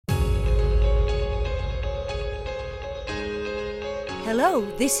Hello,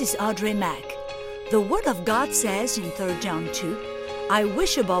 this is Audrey Mack. The Word of God says in 3 John 2, I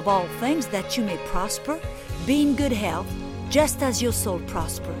wish above all things that you may prosper, be in good health, just as your soul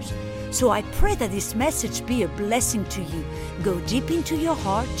prospers. So I pray that this message be a blessing to you. Go deep into your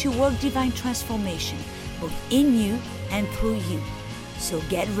heart to work divine transformation, both in you and through you. So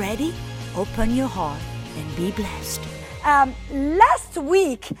get ready, open your heart, and be blessed. Last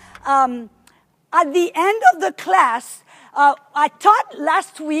week, at the end of the class, I taught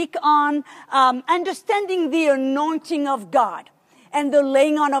last week on understanding the anointing of God and the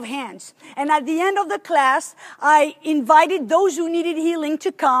laying on of hands. And at the end of the class, I invited those who needed healing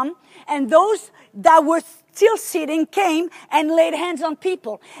to come, and those that were still sitting came and laid hands on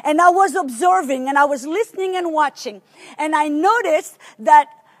people. And I was observing, and I was listening and watching. And I noticed that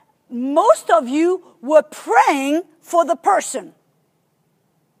most of you were praying for the person.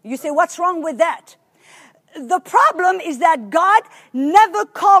 You say, what's wrong with that? The problem is that God never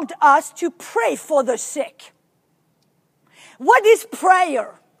called us to pray for the sick. What is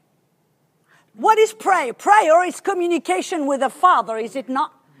prayer? What is prayer? Prayer is communication with the Father, is it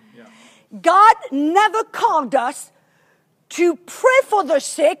not? Yeah. God never called us to pray for the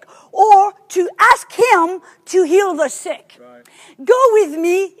sick or to ask Him to heal the sick. Right. Go with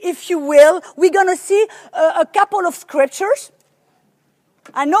me, if you will. We're going to see a couple of scriptures.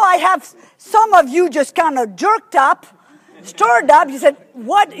 I know I have some of you just kind of jerked up, stirred up. You said,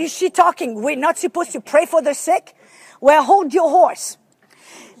 what is she talking? We're not supposed to pray for the sick? Well, hold your horse.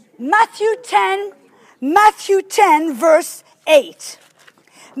 Matthew 10, verse 8.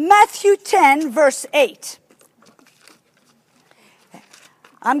 Matthew 10, verse 8.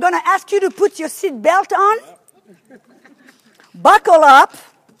 I'm going to ask you to put your seatbelt on. Buckle up.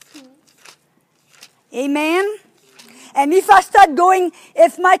 Amen. And if I start going,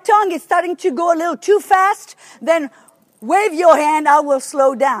 if my tongue is starting to go a little too fast, then wave your hand, I will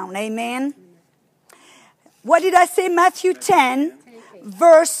slow down. Amen. What did I say? Matthew 10,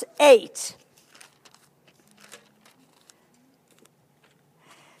 verse 8.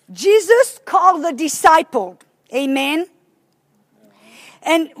 Jesus called the disciple. Amen.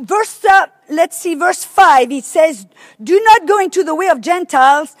 And verse 5, it says, do not go into the way of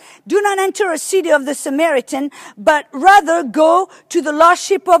Gentiles, do not enter a city of the Samaritan, but rather go to the lost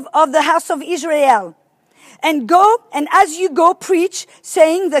sheep of the house of Israel. And go, and as you go, preach,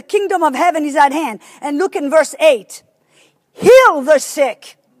 saying, the kingdom of heaven is at hand. And look in verse 8. Heal the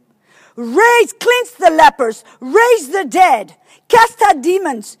sick. Cleanse the lepers. Raise the dead. Cast out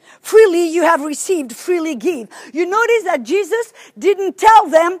demons. Freely you have received, freely give. You notice that Jesus didn't tell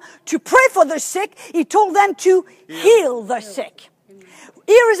them to pray for the sick. He told them to heal the sick.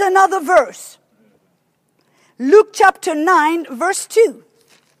 Here is another verse. Luke chapter 9, verse 2.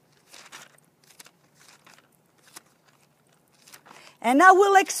 And I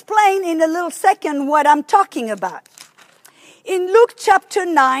will explain in a little second what I'm talking about. In Luke chapter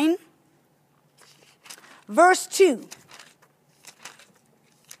 9, verse 2.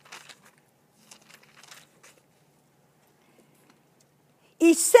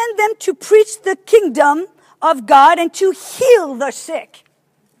 He sent them to preach the kingdom of God and to heal the sick.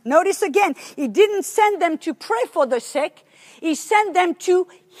 Notice again, He didn't send them to pray for the sick. He sent them to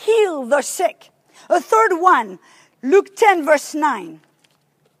heal the sick. A third one, Luke 10, verse 9.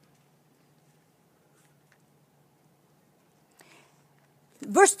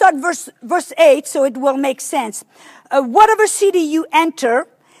 Verse 8, so it will make sense. Whatever city you enter,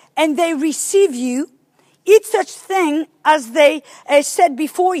 and they receive you, eat such thing as they said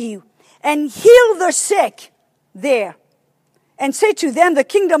before you, and heal the sick there. And say to them, the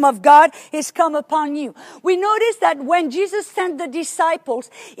kingdom of God is come upon you. We notice that when Jesus sent the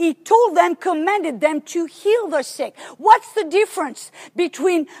disciples, He told them, commanded them to heal the sick. What's the difference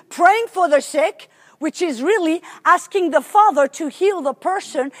between praying for the sick, which is really asking the Father to heal the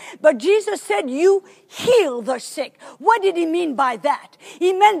person, but Jesus said, you heal the sick. What did He mean by that?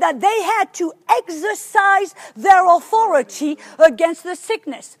 He meant that they had to exercise their authority against the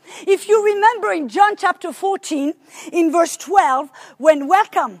sickness. If you remember in John chapter 14, in verse 12,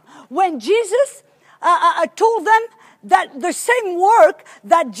 when Jesus told them that the same work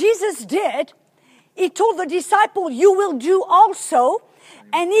that Jesus did, He told the disciple, you will do also,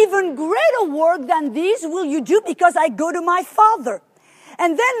 and even greater work than these will you do because I go to my Father.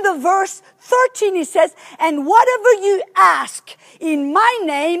 And then the verse 13, He says, and whatever you ask in my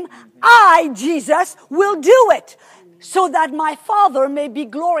name, I, Jesus, will do it so that my Father may be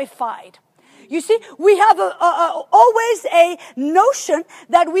glorified. You see, we have always a notion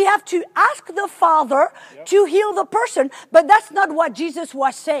that we have to ask the Father to heal the person, but that's not what Jesus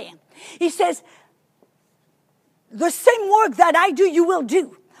was saying. He says, the same work that I do, you will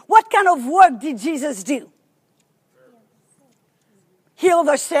do. What kind of work did Jesus do? Heal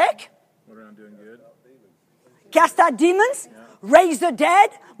the sick. What around doing good? Cast out demons. Raise the dead.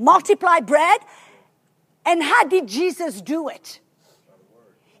 Multiply bread. And how did Jesus do it?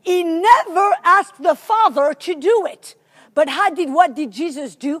 He never asked the Father to do it. But what did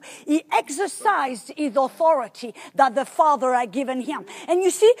Jesus do? He exercised his authority that the Father had given him. And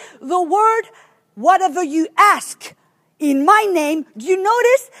you see, the word, whatever you ask in my name, do you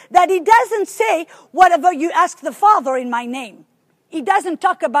notice that he doesn't say, whatever you ask the Father in my name? He doesn't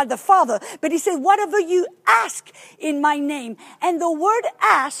talk about the Father, but he says, whatever you ask in my name. And the word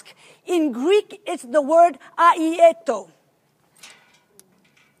ask, in Greek, it's the word aieto.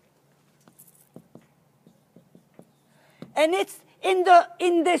 And it's in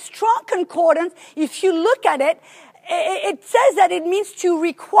the Strong Concordance, if you look at it, it says that it means to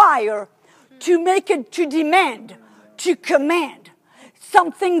require, to make it, to demand, to command,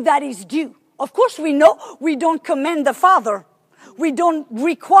 something that is due. Of course, we know we don't command the Father. We don't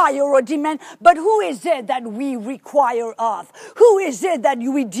require or demand, but who is it that we require of? Who is it that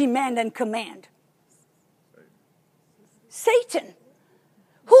we demand and command? Satan.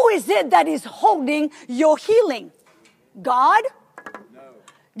 Who is it that is holding your healing? God? No.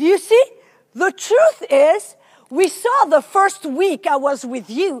 Do you see? The truth is, we saw the first week I was with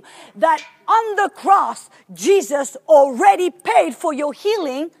you that on the cross, Jesus already paid for your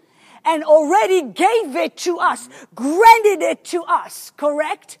healing and already gave it to us, granted it to us,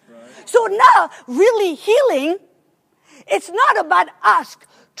 correct? Right. So now, really healing, it's not about us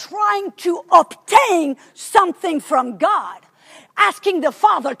trying to obtain something from God, asking the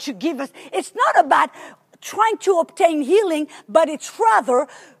Father to give us. It's not about trying to obtain healing, but it's rather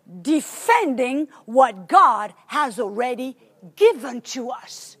defending what God has already given to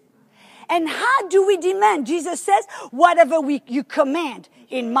us. And how do we demand? Jesus says, whatever you command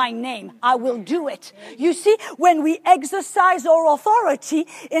in my name, I will do it. You see, when we exercise our authority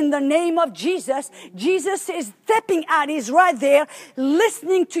in the name of Jesus, Jesus is stepping out, he's right there,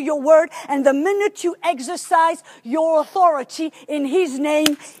 listening to your word, and the minute you exercise your authority in his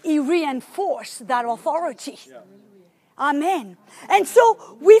name, he reinforces that authority. Yeah. Amen. And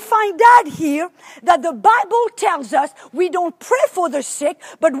so we find out here that the Bible tells us we don't pray for the sick,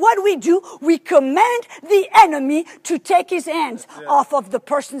 but what we do, we command the enemy to take his hands off of the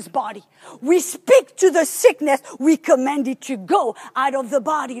person's body. We speak to the sickness, we command it to go out of the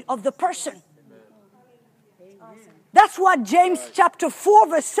body of the person. That's what James chapter 4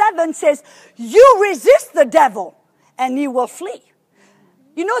 verse 7 says, you resist the devil and he will flee.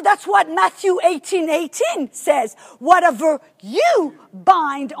 You know, that's what Matthew 18:18 says. Whatever you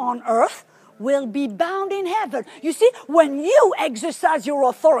bind on earth will be bound in heaven. You see, when you exercise your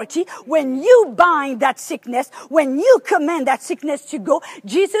authority, when you bind that sickness, when you command that sickness to go,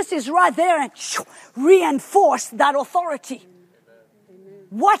 Jesus is right there and reinforce that authority.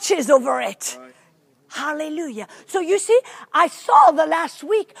 Watches over it. Hallelujah. So you see, I saw the last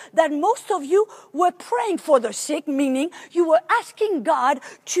week that most of you were praying for the sick, meaning you were asking God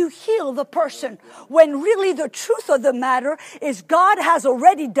to heal the person. When really the truth of the matter is God has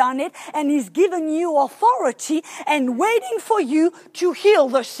already done it and he's given you authority and waiting for you to heal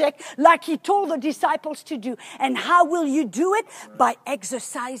the sick like he told the disciples to do. And how will you do it? By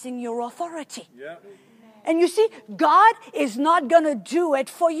exercising your authority. Yeah. And you see, God is not going to do it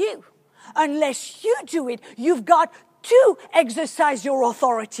for you. Unless you do it, you've got to exercise your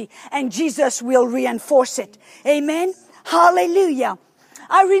authority, and Jesus will reinforce it. Amen? Hallelujah.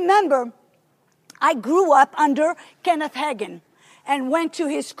 I remember I grew up under Kenneth Hagin and went to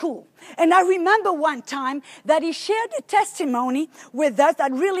his school. And I remember one time that he shared a testimony with us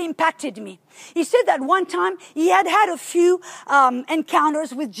that really impacted me. He said that one time he had a few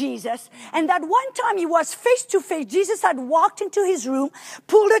encounters with Jesus, and that one time he was face to face. Jesus had walked into his room,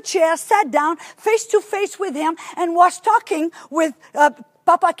 pulled a chair, sat down face to face with him, and was talking with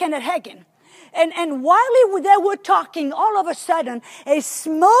Papa Kenneth Hagin. And while they were talking, all of a sudden, a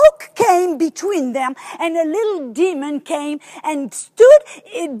smoke came between them, and a little demon came and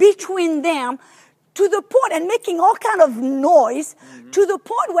stood between them to the point, and making all kind of noise, to the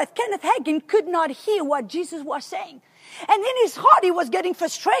point where Kenneth Hagin could not hear what Jesus was saying. And in his heart, he was getting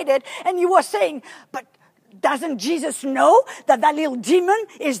frustrated, and he was saying, but doesn't Jesus know that little demon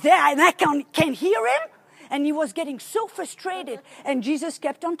is there, and I can't hear him? And he was getting so frustrated, and Jesus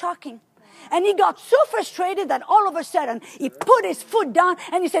kept on talking. And he got so frustrated that all of a sudden he put his foot down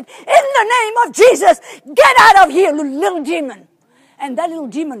and he said, in the name of Jesus, get out of here, little demon. And that little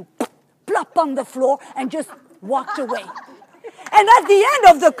demon plopped on the floor and just walked away. And at the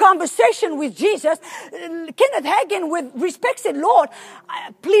end of the conversation with Jesus, Kenneth Hagin with respect said, Lord,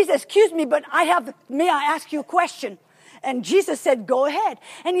 please excuse me, but may I ask you a question? And Jesus said, go ahead.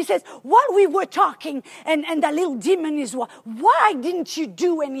 And he says, while we were talking, and that little demon is, why didn't you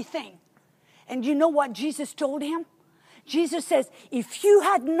do anything? And you know what Jesus told him? Jesus says, if you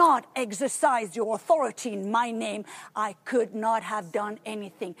had not exercised your authority in my name, I could not have done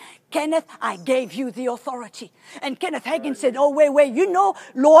anything. Kenneth, I gave you the authority. And Kenneth Hagin said, oh, wait, you know,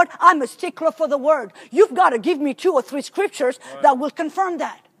 Lord, I'm a stickler for the word. You've got to give me 2 or 3 scriptures that will confirm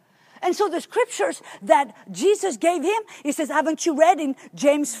that. And so the scriptures that Jesus gave him, he says, haven't you read in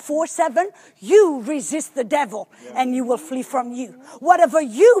James 4:7? You resist the devil and he will flee from you. Whatever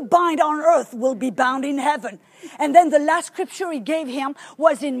you bind on earth will be bound in heaven. And then the last scripture he gave him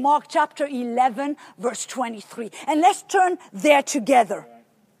was in Mark chapter 11, verse 23. And let's turn there together.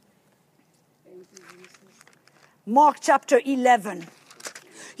 Mark chapter 11.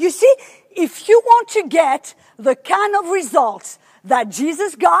 You see, if you want to get the kind of results that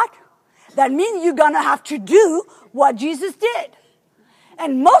Jesus got, that means you're going to have to do what Jesus did.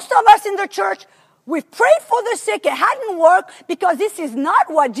 And most of us in the church, we've prayed for the sick. It hadn't worked because this is not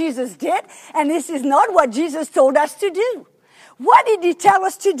what Jesus did. And this is not what Jesus told us to do. What did he tell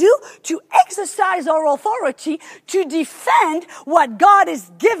us to do? To exercise our authority, to defend what God has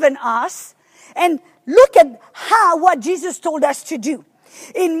given us. And look at what Jesus told us to do.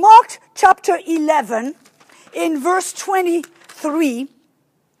 In Mark chapter 11, in verse 23,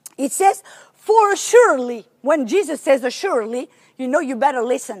 it says, for assuredly, when Jesus says assuredly, you know you better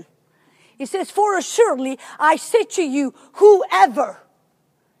listen. He says, for assuredly, I say to you, whoever.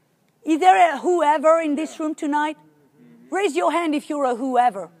 Is there a whoever in this room tonight? Raise your hand if you're a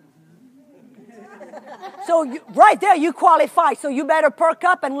whoever. So right there you qualify, so you better perk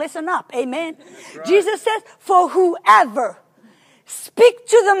up and listen up. Amen. Right. Jesus says, for whoever speak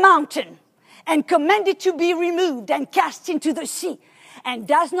to the mountain and command it to be removed and cast into the sea, and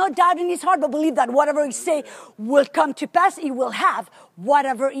does not doubt in his heart, but believe that whatever he say will come to pass, he will have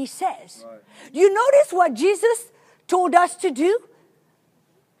whatever he says. Right. Do you notice what Jesus told us to do?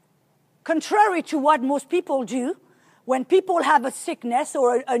 Contrary to what most people do, when people have a sickness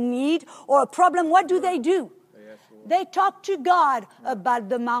or a need or a problem, what do? They talk to God about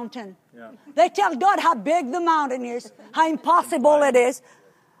the mountain. Yeah. They tell God how big the mountain is, how impossible it is.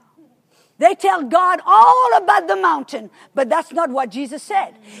 They tell God all about the mountain, but that's not what Jesus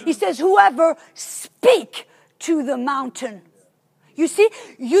said. He says, whoever speak to the mountain. You see,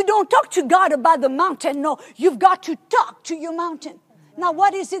 you don't talk to God about the mountain. No, you've got to talk to your mountain. Now,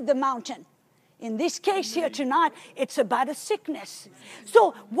 what is it, the mountain? In this case here tonight, it's about a sickness.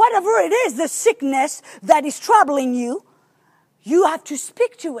 So whatever it is, the sickness that is troubling you, you have to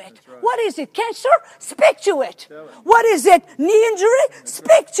speak to it. Right. What is it? Cancer? Speak to it. What is it? Knee injury?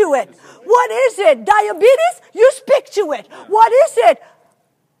 Speak to it. What is it? Diabetes? You speak to it. What is it?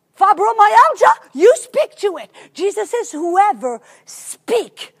 Fibromyalgia? You speak to it. Jesus says, whoever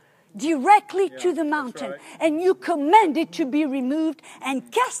speak directly to the mountain, and you command it to be removed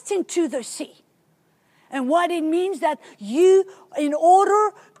and cast into the sea. And what it means that you, in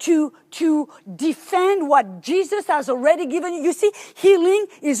order to defend what Jesus has already given you, see, healing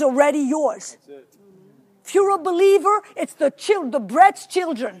is already yours. If you're a believer, it's the bread's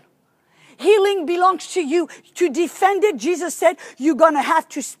children. Healing belongs to you. To defend it, Jesus said, you're going to have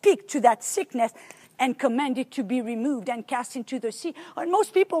to speak to that sickness and command it to be removed and cast into the sea. And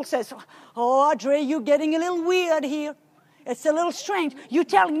most people say, oh, Audrey, you're getting a little weird here. It's a little strange. You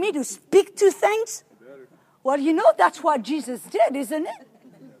telling me to speak to things? Well, you know that's what Jesus did, isn't it?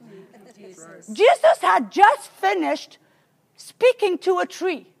 Jesus had just finished speaking to a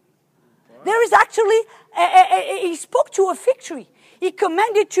tree. There is actually, he spoke to a fig tree. He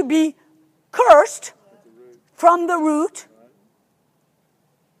commanded to be cursed from the root.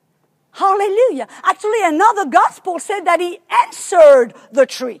 Hallelujah. Actually, another gospel said that he answered the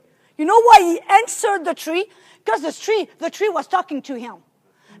tree. You know why he answered the tree? Because the tree was talking to him.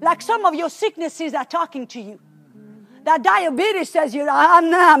 Like some of your sicknesses are talking to you. That diabetes says,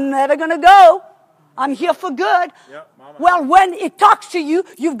 I'm never going to go. I'm here for good. Yeah, well, when it talks to you,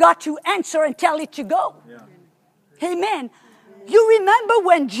 you've got to answer and tell it to go. Yeah. Amen. You remember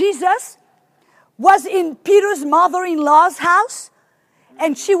when Jesus was in Peter's mother-in-law's house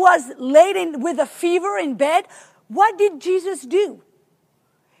and she was laid with a fever in bed? What did Jesus do?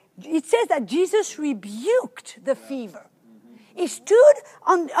 It says that Jesus rebuked the fever. He stood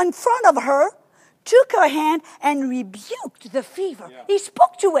in front of her, took her hand, and rebuked the fever. Yeah. He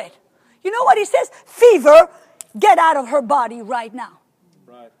spoke to it. You know what he says? Fever, get out of her body right now.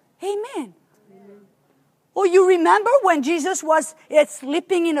 Right. Amen. Oh, you remember when Jesus was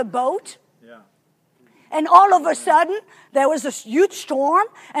sleeping in a boat? Yeah. And all of a sudden, there was a huge storm,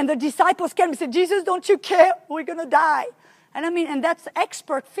 and the disciples came and said, Jesus, don't you care? We're going to die. And that's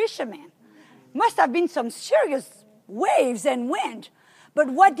expert fisherman. Must have been some serious waves and wind. But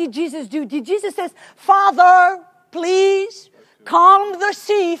what did Jesus do? Did Jesus say, Father, please, calm the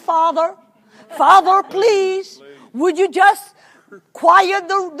sea, Father. Father, please, would you just quiet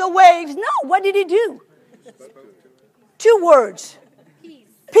the waves? No, what did he do? 2 words.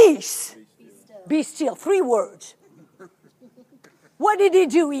 Peace. Be still. 3 words. What did he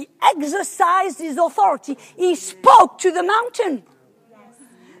do? He exercised his authority. He spoke to the mountain.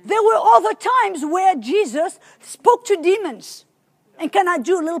 There were other times where Jesus spoke to demons. And can I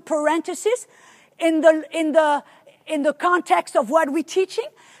do a little parenthesis? In the context of what we're teaching,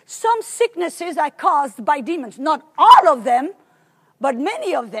 some sicknesses are caused by demons. Not all of them, but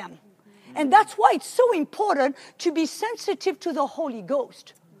many of them. And that's why it's so important to be sensitive to the Holy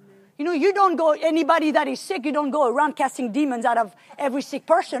Ghost. You know, you don't go, anybody that is sick, you don't go around casting demons out of every sick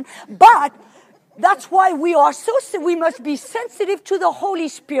person. But that's why we must be sensitive to the Holy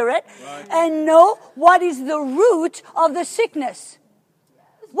Spirit and know what is the root of the sickness.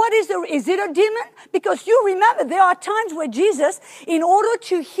 Is it a demon? Because you remember there are times where Jesus, in order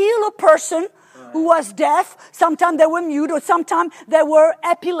to heal a person who was deaf, sometimes they were mute, or sometimes they were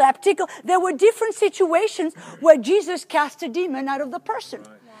epileptic. There were different situations where Jesus cast a demon out of the person.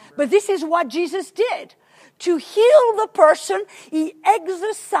 But this is what Jesus did. To heal the person, he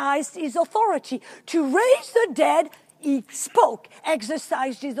exercised his authority. To raise the dead, he spoke,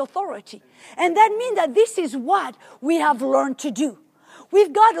 exercised his authority. And that means that this is what we have learned to do.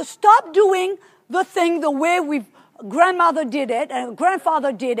 We've got to stop doing the thing the way grandmother did it, and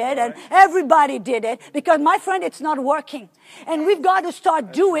grandfather did it, and everybody did it, because, my friend, it's not working. And we've got to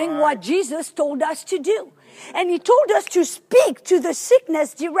start doing what Jesus told us to do. And he told us to speak to the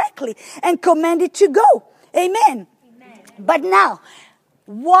sickness directly and command it to go. Amen. But now,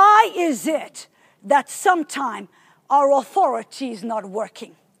 why is it that sometimes our authority is not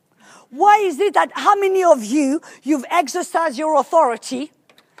working? Why is it that how many of you've exercised your authority,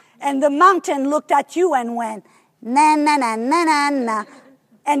 and the mountain looked at you and went, na, na, na, na, na, na,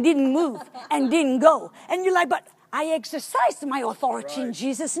 and didn't move and didn't go? And you're like, but I exercised my authority in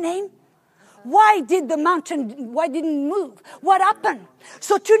Jesus' name. Why didn't move? What happened?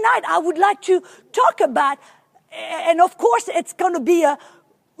 So tonight I would like to talk about, and of course it's going to be a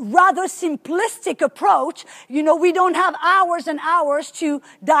rather simplistic approach. You know, we don't have hours and hours to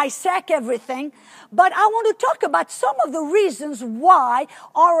dissect everything. But I want to talk about some of the reasons why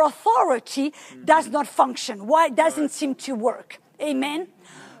our authority does not function, why it doesn't seem to work. Amen?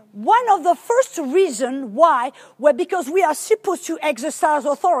 One of the first reasons why, because we are supposed to exercise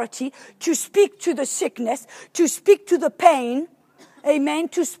authority to speak to the sickness, to speak to the pain, amen,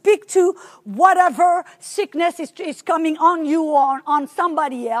 to speak to whatever sickness is coming on you or on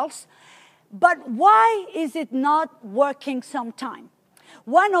somebody else. But why is it not working sometime?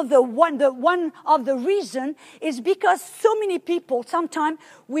 One of the reason is because so many people, sometimes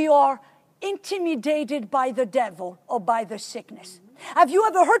we are intimidated by the devil or by the sickness. Have you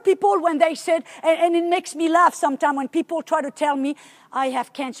ever heard people when they said, and it makes me laugh sometimes when people try to tell me, I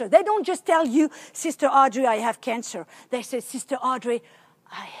have cancer. They don't just tell you, Sister Audrey, I have cancer. They say, Sister Audrey,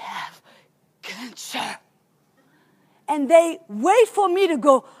 I have cancer. And they wait for me to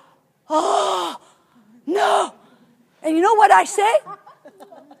go, oh, no. And you know what I say?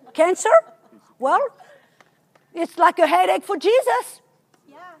 Cancer? Well, it's like a headache for Jesus.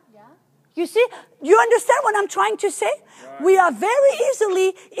 You see, you understand what I'm trying to say? Right. We are very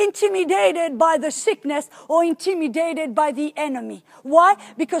easily intimidated by the sickness or intimidated by the enemy. Why?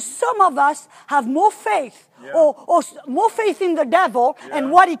 Because some of us have more faith or more faith in the devil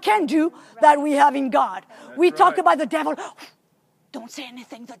and what he can do than we have in God. That's we talk about the devil. Don't say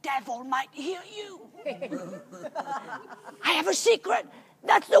anything. The devil might hear you. I have a secret.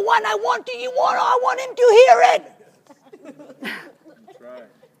 That's the one I want. I want him to hear it. That's right.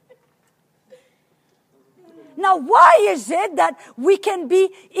 Now, why is it that we can be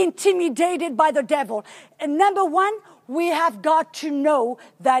intimidated by the devil? And number one, we have got to know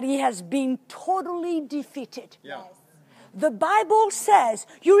that he has been totally defeated. Yeah. The Bible says,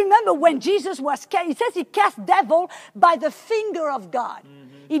 you remember when Jesus was cast, he says he cast devil by the finger of God.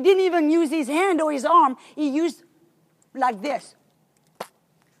 Mm-hmm. He didn't even use his hand or his arm. He used like this,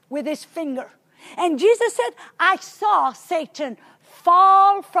 with his finger. And Jesus said, I saw Satan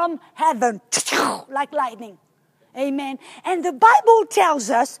fall from heaven like lightning. Amen. And the Bible tells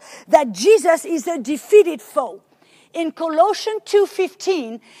us that Jesus is a defeated foe. In Colossians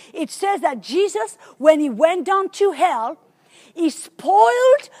 2:15, it says that Jesus, when he went down to hell, he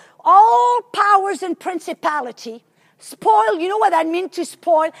spoiled all powers and principality. Spoil, you know what that means to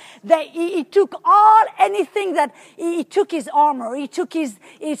spoil? That he took anything that, he took his armor, he took his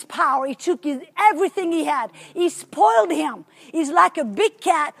power, he took everything he had. He spoiled him. He's like a big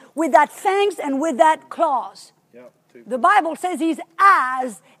cat with that fangs and with that claws. The Bible says he's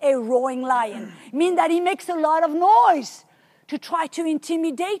as a roaring lion. Meaning that he makes a lot of noise to try to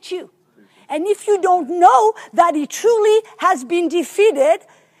intimidate you. And if you don't know that he truly has been defeated,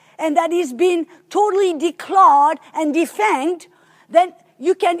 and that he's been totally declawed and defanged, then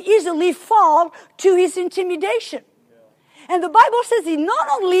you can easily fall to his intimidation. Yeah. And the Bible says he not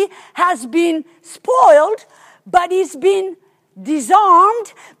only has been spoiled, but he's been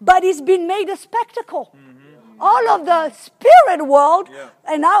disarmed, but he's been made a spectacle. Mm-hmm. All of the spirit world,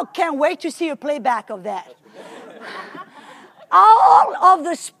 and I can't wait to see a playback of that. All of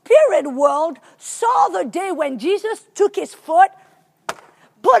the spirit world saw the day when Jesus took his foot,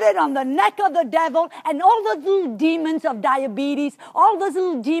 put it on the neck of the devil, and all those little demons of diabetes, all those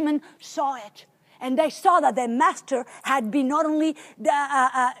little demons saw it. And they saw that their master had been not only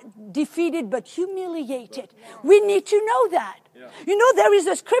defeated, but humiliated. We need to know that. Yeah. You know, there is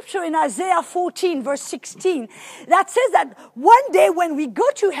a scripture in Isaiah 14, verse 16, that says that one day when we go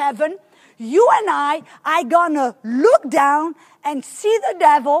to heaven, you and I are going to look down and see the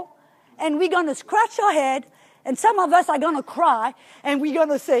devil, and we're going to scratch our head, and some of us are going to cry, and we're going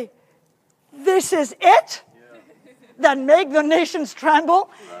to say, this is it that make the nations tremble?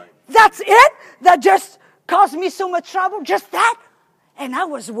 Right. That's it that just caused me so much trouble? Just that? And I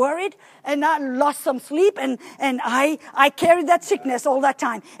was worried, and I lost some sleep, and I carried that sickness all that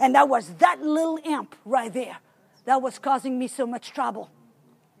time. And that was that little imp right there that was causing me so much trouble.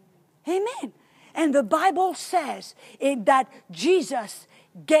 Amen. And the Bible says that Jesus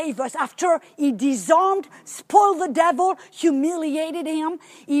gave us, after he disarmed, spoiled the devil, humiliated him,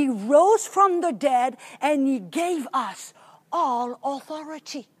 he rose from the dead, and he gave us all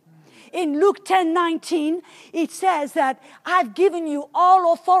authority. In Luke 10:19, it says that I've given you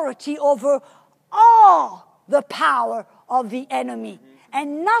all authority over all the power of the enemy,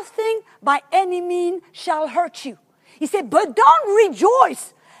 and nothing by any means shall hurt you. He said, but don't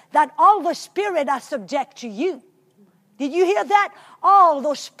rejoice that all the spirits are subject to you. Did you hear that? All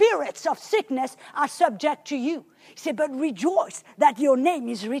those spirits of sickness are subject to you. He said, but rejoice that your name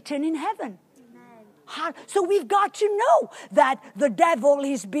is written in heaven. Amen. So we've got to know that the devil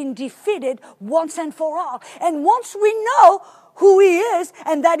has been defeated once and for all. And once we know who he is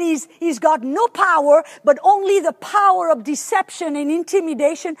and that he's got no power, but only the power of deception and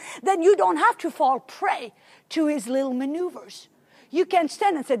intimidation, then you don't have to fall prey to his little maneuvers. You can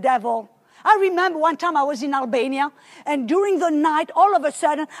stand and say, devil. I remember one time I was in Albania, and during the night, all of a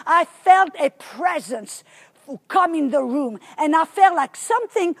sudden, I felt a presence come in the room, and I felt like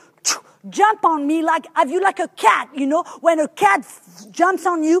something jump on me, like a cat, you know, when a cat jumps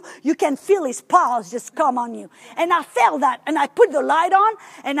on you, you can feel his paws just come on you. And I felt that, and I put the light on,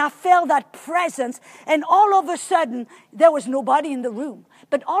 and I felt that presence, and all of a sudden, there was nobody in the room.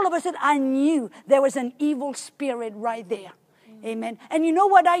 But all of a sudden, I knew there was an evil spirit right there. Amen. And you know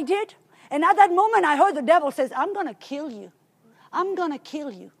what I did? And at that moment, I heard the devil says, I'm going to kill you. I'm going to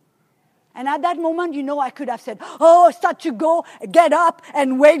kill you. And at that moment, you know, I could have said, start to go, get up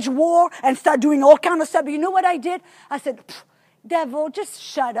and wage war and start doing all kind of stuff. But you know what I did? I said, devil, just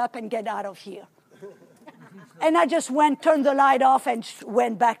shut up and get out of here. And I just turned the light off and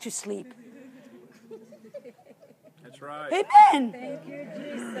went back to sleep. Right. Amen. Thank you,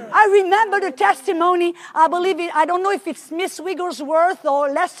 Jesus. I remember the testimony. I don't know if it's Miss Wigglesworth or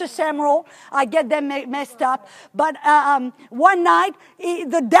Lester Samuel. I get them messed up. But one night,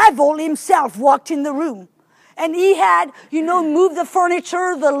 the devil himself walked in the room. And he had, moved the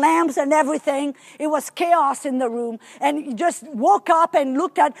furniture, the lamps and everything. It was chaos in the room. And he just woke up and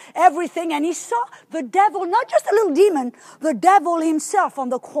looked at everything. And he saw the devil, not just a little demon, the devil himself on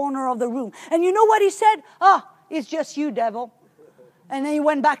the corner of the room. And you know what he said? It's just you, devil. And then he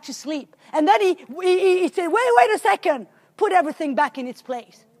went back to sleep. And then he said, wait a second. Put everything back in its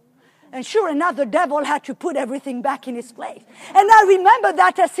place. And sure enough, the devil had to put everything back in its place. And I remember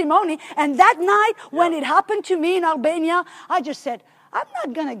that testimony. And that night, when it happened to me in Albania, I just said, I'm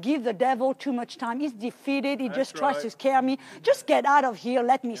not going to give the devil too much time. He's defeated. He just tries to scare me. Just get out of here.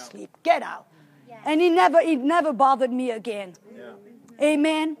 Let me sleep. Get out. Yeah. And he never bothered me again. Yeah.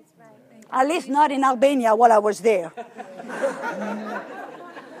 Amen. At least not in Albania while I was there.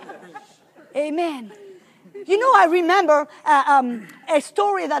 Amen. You know, I remember a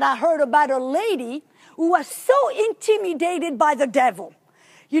story that I heard about a lady who was so intimidated by the devil.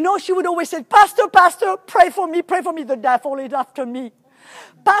 You know, she would always say, Pastor, Pastor, pray for me, the devil is after me.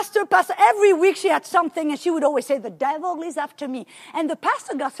 Pastor, Pastor, every week she had something and she would always say, the devil is after me. And the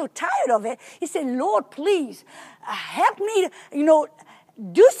pastor got so tired of it, he said, Lord, please, help me,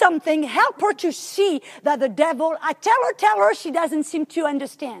 do something, help her to see that the devil, I tell her, she doesn't seem to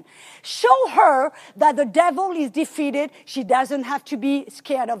understand. Show her that the devil is defeated, she doesn't have to be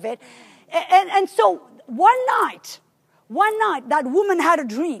scared of it. And so one night, that woman had a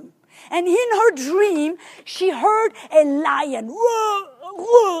dream. And in her dream, she heard a lion. Whoa,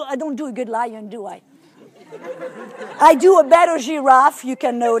 whoa. I don't do a good lion, do I? I do a better giraffe, you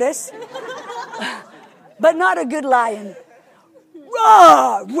can notice. But not a good lion.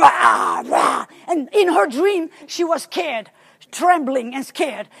 Rah, rah, rah. And in her dream, she was scared, trembling and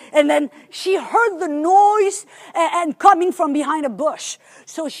scared. And then she heard the noise and coming from behind a bush.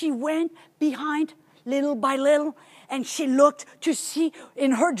 So she went behind little by little. And she looked to see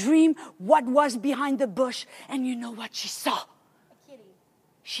in her dream what was behind the bush. And you know what she saw? A kitty.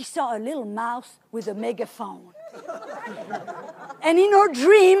 She saw a little mouse with a megaphone. And in her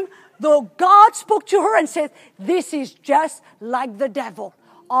dream, God spoke to her and said, this is just like the devil.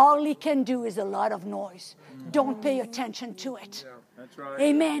 All he can do is a lot of noise. Don't pay attention to it. Yeah, that's right.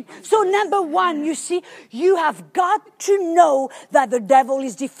 Amen. So number one, you see, you have got to know that the devil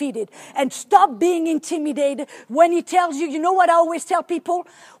is defeated. And stop being intimidated when he tells you, you know what I always tell people?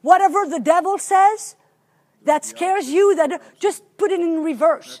 Whatever the devil says that scares you, that just put it in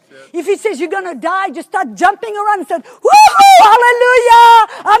reverse. If he says you're going to die, just start jumping around and say, woohoo, hallelujah,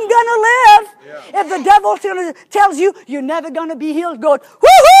 I'm going to live. Yeah. If the devil tells you you're never going to be healed, go,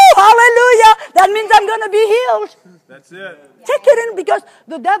 woohoo, hallelujah, that means I'm going to be healed. That's it. Take it in, because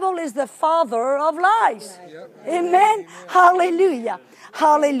the devil is the father of lies. Yep. Amen. Hallelujah.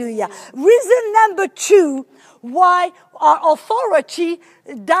 Hallelujah. Reason number 2 why our authority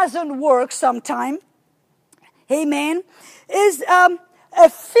doesn't work sometimes, amen, is a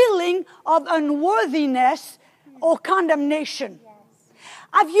feeling of unworthiness or condemnation. Yes.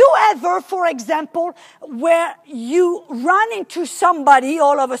 Have you ever, for example, where you run into somebody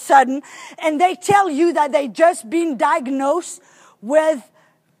all of a sudden and they tell you that they just been diagnosed with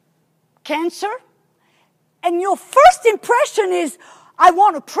cancer? And your first impression is, I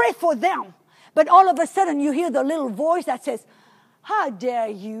want to pray for them. But all of a sudden you hear the little voice that says, how dare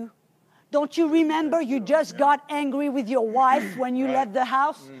you? Don't you remember you just got angry with your wife when you left the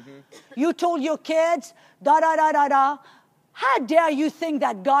house? Mm-hmm. You told your kids, da-da-da-da-da. How dare you think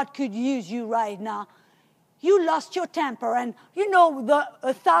that God could use you right now? You lost your temper. And you know the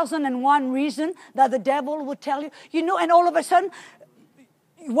 1,001 reason that the devil would tell you. You know, and all of a sudden,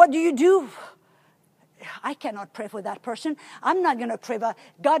 what do? I cannot pray for that person. I'm not going to pray for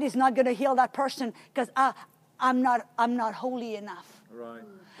God is not going to heal that person because I'm not holy enough. Right.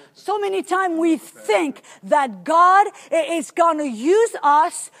 So many times we think that God is going to use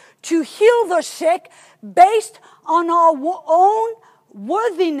us to heal the sick based on our own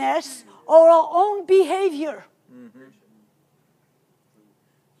worthiness or our own behavior. Mm-hmm.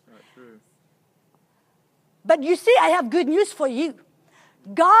 Not true. But you see, I have good news for you.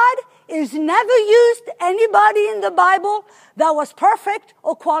 God has never used anybody in the Bible that was perfect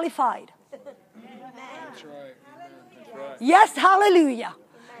or qualified. That's right. That's right. Yes, hallelujah.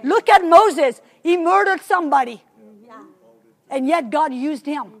 Look at Moses. He murdered somebody. And yet God used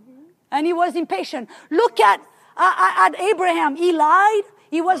him. And he was impatient. Look at Abraham. He lied.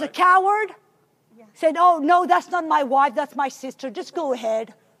 He was a coward. Said, oh, no, that's not my wife. That's my sister. Just go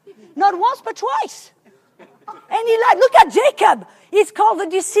ahead. Not once, but twice. And he lied. Look at Jacob. He's called the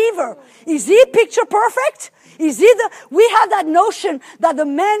deceiver. Is he picture perfect? We have that notion that the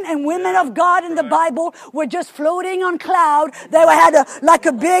men and women of God in the Bible were just floating on cloud. They had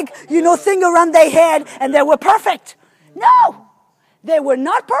a big, thing around their head and they were perfect. No. They were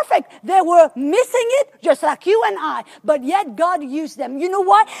not perfect. They were missing it, just like you and I. But yet God used them. You know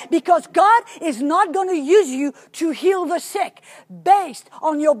why? Because God is not going to use you to heal the sick based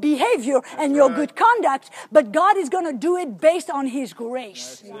on your behavior and your good conduct. But God is going to do it based on His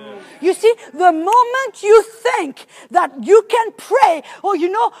grace. You see, the moment you think that you can pray,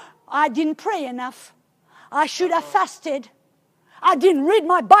 I didn't pray enough. I should have fasted. I didn't read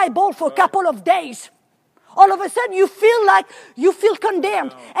my Bible for a couple of days. All of a sudden you feel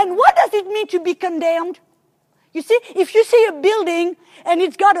condemned. And what does it mean to be condemned? You see, if you see a building and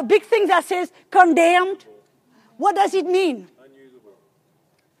it's got a big thing that says condemned, what does it mean? Unusable.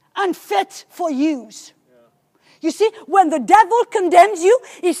 Unfit for use. Yeah. You see, when the devil condemns you,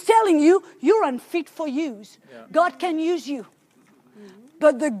 he's telling you you're unfit for use. Yeah. God can use you.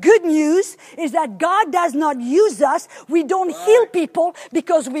 But the good news is that God does not use us. We don't heal people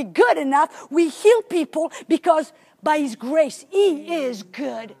because we're good enough. We heal people because by His grace, He is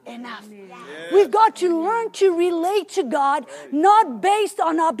good enough. We've got to learn to relate to God, not based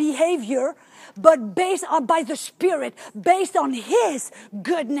on our behavior, but based on by the Spirit, based on His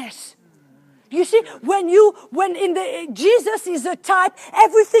goodness. You see, Jesus is a type,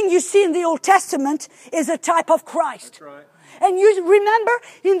 everything you see in the Old Testament is a type of Christ. That's right. And you remember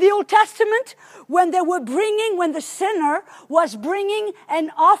in the Old Testament when the sinner was bringing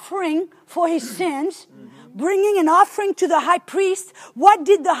an offering for his sins, bringing an offering to the high priest, what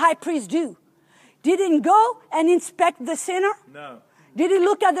did the high priest do? Did he go and inspect the sinner? No. Did he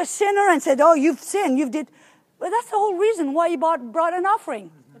look at the sinner and said, "Oh, you've sinned, Well, that's the whole reason why he brought an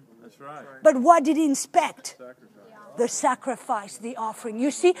offering. That's right. But what did he inspect? The sacrifice, the offering. You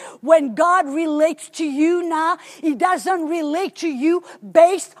see, when God relates to you now, He doesn't relate to you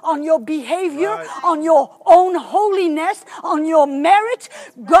based on your behavior, on your own holiness, on your merit.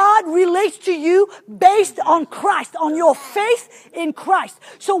 God relates to you based on Christ, on your faith in Christ.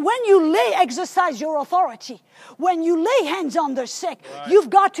 So when you exercise your authority, when you lay hands on the sick, you've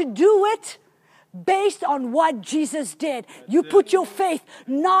got to do it based on what Jesus did. You put your faith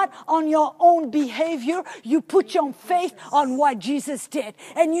not on your own behavior. You put your faith on what Jesus did.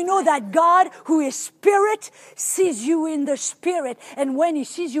 And you know that God, who is Spirit, sees you in the Spirit. And when He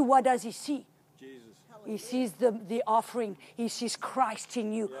sees you, what does He see? Jesus. He sees the offering. He sees Christ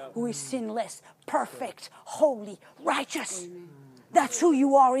in you, who is sinless, perfect, holy, righteous. That's who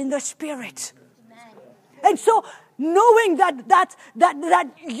you are in the Spirit. And so, knowing that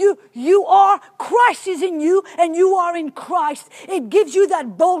you are, Christ is in you and you are in Christ, it gives you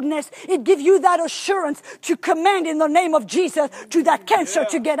that boldness, it gives you that assurance to command in the name of Jesus to that cancer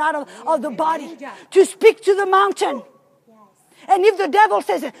to get out of the body, to speak to the mountain. And if the devil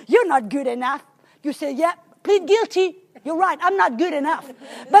says, "You're not good enough," you say, "Yeah, plead guilty. You're right, I'm not good enough.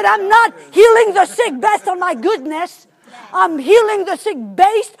 But I'm not healing the sick based on my goodness. I'm healing the sick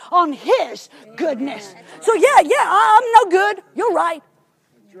based on His goodness." So I'm no good. You're right.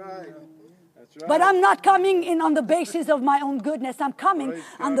 That's right. That's right. But I'm not coming in on the basis of my own goodness. I'm coming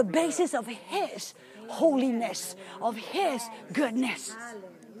on the basis of His holiness, of His goodness.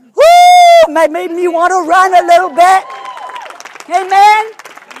 Woo! That made me want to run a little bit. Amen.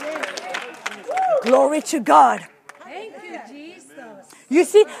 Glory to God. Thank you, Jesus. You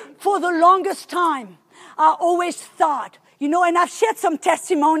see, for the longest time, I always thought, and I've shared some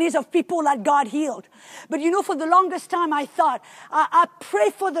testimonies of people that God healed. But for the longest time I thought, I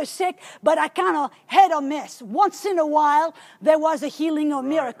pray for the sick, but I kind of hit or miss. Once in a while, there was a healing or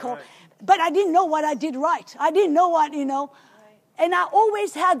miracle. Right. But I didn't know what I did right. I didn't know what. And I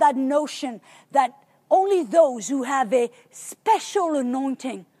always had that notion that only those who have a special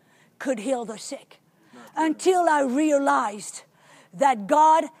anointing could heal the sick. Until I realized that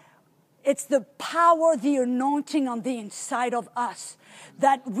God, it's the power, the anointing on the inside of us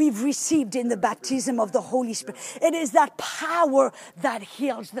that we've received in the baptism of the Holy Spirit. It is that power that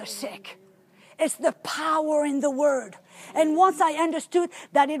heals the sick. It's the power in the Word. And once I understood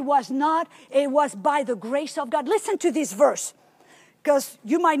that it was by the grace of God. Listen to this verse, because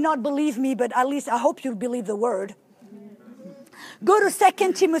you might not believe me, but at least I hope you'll believe the Word. Go to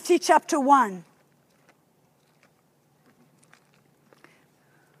 2 Timothy chapter 1.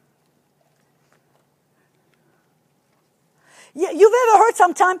 You've ever heard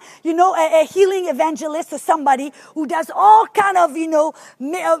sometime, a healing evangelist or somebody who does all kind of,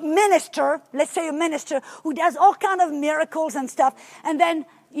 minister, let's say a minister, who does all kind of miracles and stuff. And then,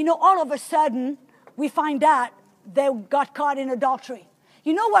 all of a sudden, we find out they got caught in adultery.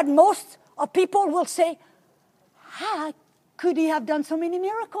 You know what most of people will say? How could he have done so many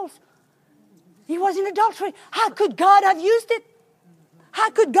miracles? He was in adultery. How could God have used it? How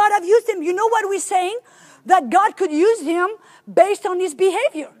could God have used him? You know what we're saying? That God could use him based on his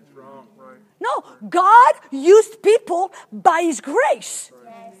behavior. That's wrong, right? No, God used people by His grace.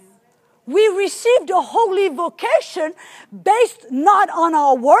 Yes. We received a holy vocation based not on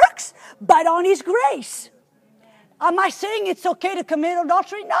our works, but on His grace. Am I saying it's okay to commit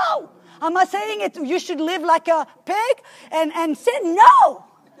adultery? No. Am I saying you should live like a pig and sin? No.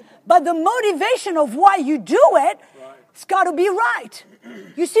 But the motivation of why you do it, it's got to be right.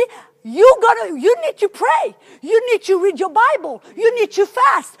 You see, you need to pray. You need to read your Bible. You need to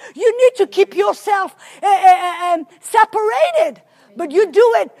fast. You need to keep yourself separated. But you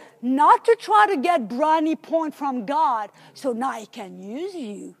do it not to try to get brownie point from God so now He can use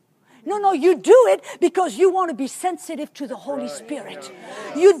you. No, you do it because you want to be sensitive to the Holy Spirit.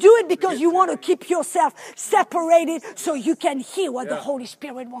 You do it because you want to keep yourself separated so you can hear what the Holy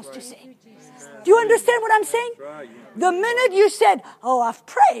Spirit wants to say. Do you understand what I'm saying? The minute you said, oh, I've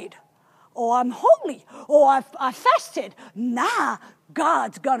prayed, or I'm holy, or I fasted, nah,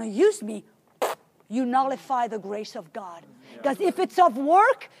 God's going to use me, you nullify the grace of God. Because if it's of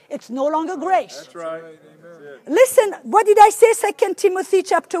work, it's no longer grace. That's right. Listen, what did I say? 2 Timothy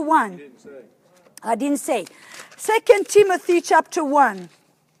chapter 1. I didn't say. 2 Timothy chapter 1.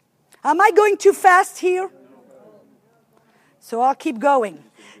 Am I going too fast here? So I'll keep going.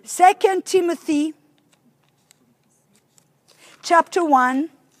 2 Timothy chapter 1.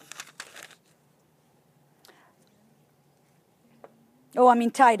 Oh, I'm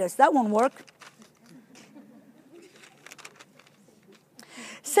in Titus. That won't work.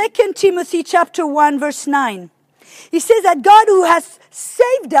 2 Timothy chapter 1 verse 9. He says that God who has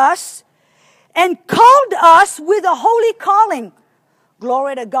saved us and called us with a holy calling.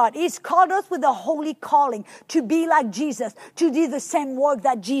 Glory to God. He's called us with a holy calling to be like Jesus, to do the same work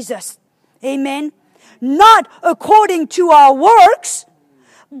that Jesus. Amen. Not according to our works,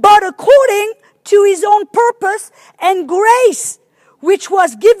 but according to His own purpose and grace, which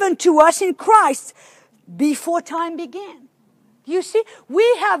was given to us in Christ before time began. You see,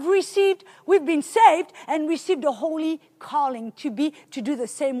 we've been saved and received a holy calling to do the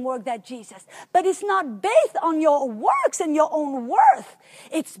same work that Jesus. But it's not based on your works and your own worth.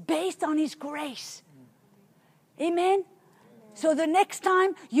 It's based on His grace. Amen? So the next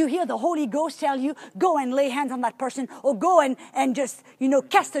time you hear the Holy Ghost tell you, go and lay hands on that person, or go and just,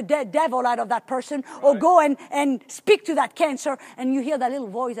 cast the dead devil out of that person, or go and speak to that cancer, and you hear that little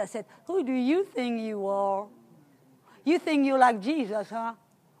voice that said, who do you think you are? You think you like Jesus, huh?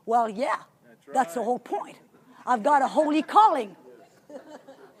 Well, yeah. That's the whole point. I've got a holy calling.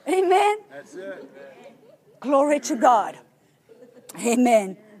 Amen? That's it. Glory to God.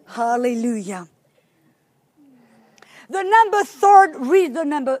 Amen. Hallelujah. The number three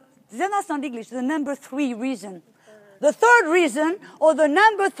reason. The third reason, or the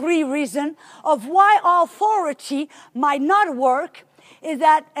number three reason of why authority might not work is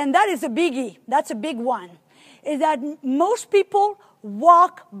that, and that is a biggie, that's a big one, is that most people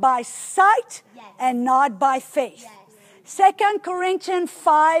walk by sight and not by faith. 2 Corinthians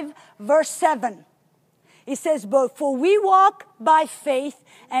 5 verse 7. It says, but for we walk by faith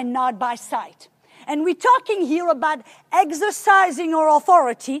and not by sight. And we're talking here about exercising our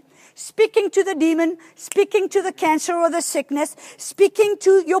authority, speaking to the demon, speaking to the cancer or the sickness, speaking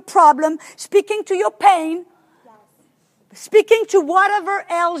to your problem, speaking to your pain, speaking to whatever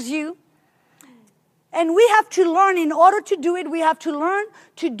ails you. And we have to learn, in order to do it, we have to learn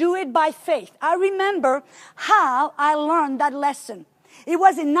to do it by faith. I remember how I learned that lesson. It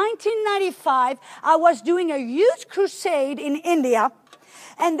was in 1995, I was doing a youth crusade in India,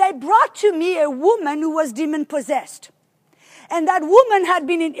 and they brought to me a woman who was demon-possessed. And that woman had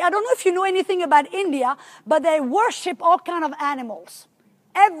been I don't know if you know anything about India, but they worship all kind of animals.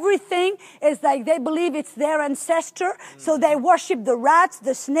 Everything is like they believe it's their ancestor, so they worship the rats,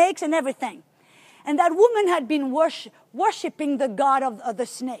 the snakes, and everything. And that woman had been worshiping the god of the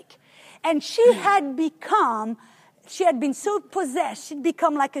snake. And she had been so possessed, she'd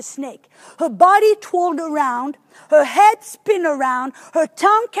become like a snake. Her body twirled around, her head spun around, her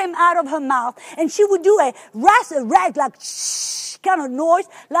tongue came out of her mouth, and she would do a rag, like shh kind of noise,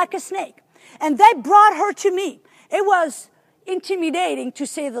 like a snake. And they brought her to me. It was intimidating, to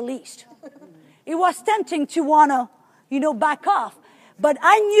say the least. It was tempting to want to, back off. But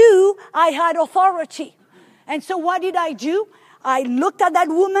I knew I had authority. And so what did I do? I looked at that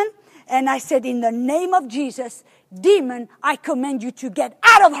woman and I said, in the name of Jesus, demon, I command you to get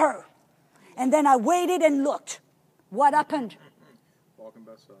out of her. And then I waited and looked. What happened? Walking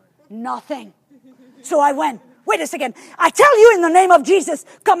by sight. Nothing. So I went, wait a second. I tell you in the name of Jesus,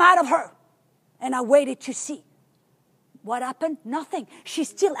 come out of her. And I waited to see. What happened? Nothing. She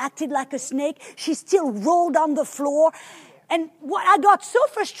still acted like a snake. She still rolled on the floor. And I got so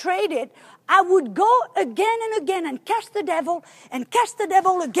frustrated, I would go again and again and cast the devil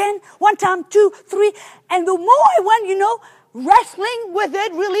again, 1 time, 2, 3. And the more I went, wrestling with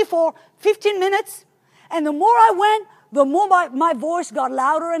it really for 15 minutes. And the more I went, the more my voice got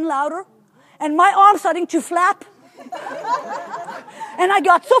louder and louder. And my arms starting to flap. And I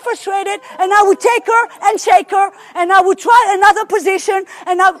got so frustrated, and I would take her and shake her, and I would try another position,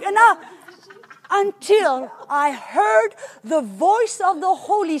 until I heard the voice of the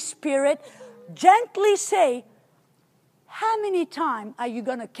Holy Spirit gently say, how many times are you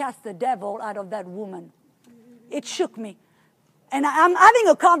going to cast the devil out of that woman? It shook me. And I'm having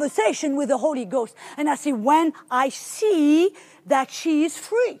a conversation with the Holy Ghost. And I say, when I see that she is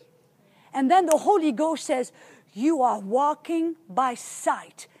free. And then the Holy Ghost says, you are walking by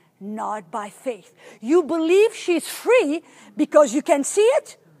sight, not by faith. You believe she's free because you can see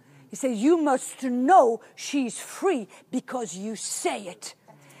it. He says, you must know she's free because you say it.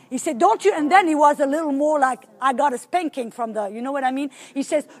 He said, don't you? And then he was a little more like, I got a spanking from the, you know what I mean? He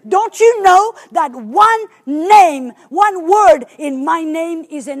says, don't you know that one name, one word in my name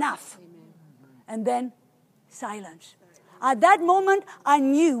is enough? And then silence. At that moment, I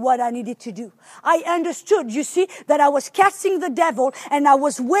knew what I needed to do. I understood, you see, that I was casting the devil and I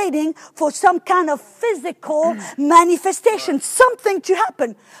was waiting for some kind of physical manifestation, something to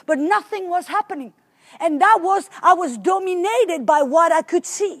happen. But nothing was happening. And I was dominated by what I could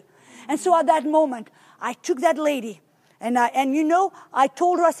see. And so at that moment, I took that lady and I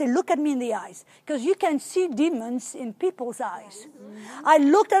told her, I said, look at me in the eyes. Because you can see demons in people's eyes. I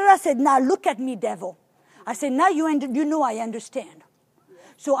looked at her, I said, now look at me, devil. I said, now you know I understand.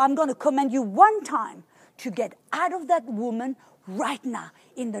 So I'm going to command you one time to get out of that woman right now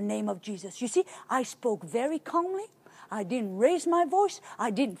in the name of Jesus. You see, I spoke very calmly. I didn't raise my voice.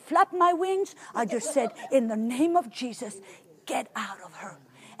 I didn't flap my wings. I just said, in the name of Jesus, get out of her.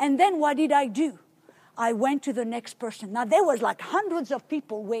 And then what did I do? I went to the next person. Now, there was like hundreds of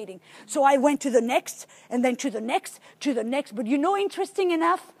people waiting. So I went to the next, and then to the next, to the next. But you know, interesting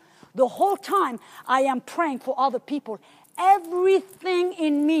enough, the whole time I am praying for other people, everything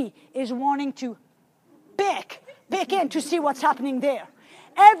in me is wanting to peek in to see what's happening there.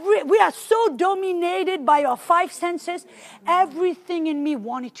 We are so dominated by our five senses. Everything in me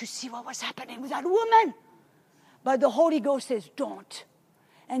wanted to see what was happening with that woman. But the Holy Ghost says, don't.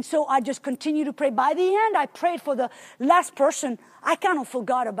 And so I just continue to pray. By the end, I prayed for the last person. I kind of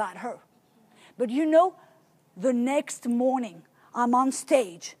forgot about her. But you know, the next morning, I'm on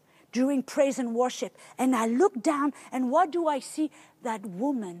stage during praise and worship. And I look down, and what do I see? That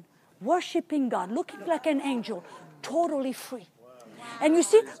woman worshiping God, looking like an angel, totally free. And you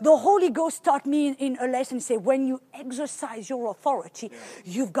see, the Holy Ghost taught me in a lesson, say, when you exercise your authority,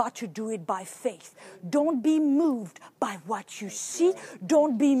 you've got to do it by faith. Don't be moved by what you see.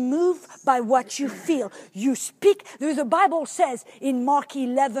 Don't be moved by what you feel. You speak. The Bible says in Mark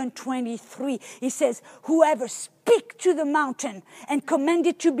 11:23, it says, whoever speaks to the mountain and command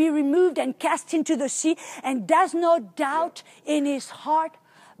it to be removed and cast into the sea and does not doubt in his heart,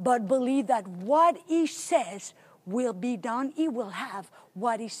 but believe that what he says will be done. He will have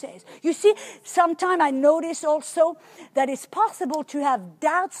what he says. You see, sometimes I notice also that it's possible to have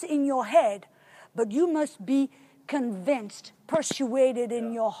doubts in your head, but you must be convinced, persuaded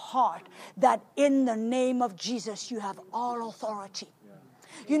in your heart that in the name of Jesus you have all authority.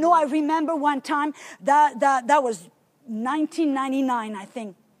 You know, I remember one time that was 1999, I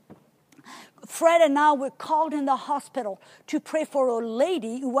think. Fred and I were called in the hospital to pray for a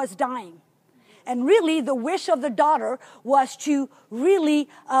lady who was dying. And really, the wish of the daughter was to really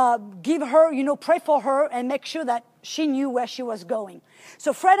give her, pray for her and make sure that she knew where she was going.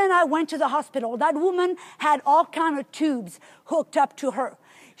 So Fred and I went to the hospital. That woman had all kind of tubes hooked up to her.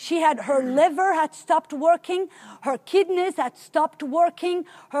 She had, her liver had stopped working, her kidneys had stopped working,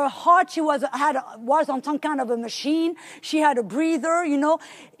 her heart, she was on some kind of a machine. She had a breather,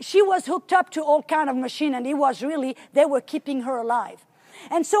 She was hooked up to all kind of machine, and they were keeping her alive.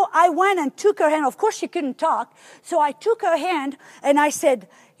 And so I went and took her hand. Of course, she couldn't talk. So I took her hand and I said,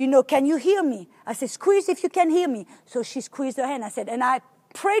 can you hear me? I said, squeeze if you can hear me. So she squeezed her hand. And I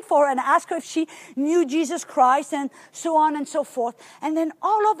prayed for her and asked her if she knew Jesus Christ and so on and so forth. And then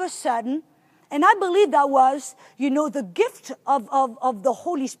all of a sudden, and I believe that was, the gift of the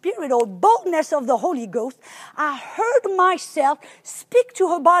Holy Spirit or boldness of the Holy Ghost, I heard myself speak to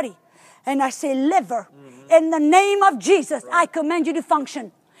her body. And I say, liver, in the name of Jesus, I command you to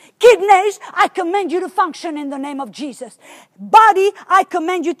function. Kidneys, I command you to function in the name of Jesus. Body, I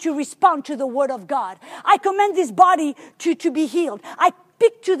command you to respond to the word of God. I command this body to be healed. I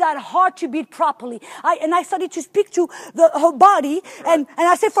speak to that heart to beat properly. I started to speak to her body. And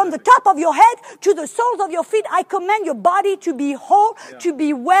I said, from the top of your head to the soles of your feet, I command your body to be whole, to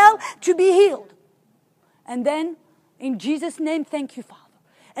be well, to be healed. And then, in Jesus' name, thank you, Father.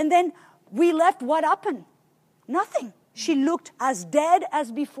 And then we left. What happened? Nothing. She looked as dead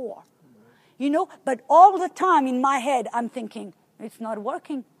as before. But all the time in my head, I'm thinking, it's not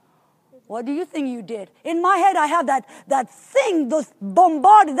working. What do you think you did? In my head, I have that thing, those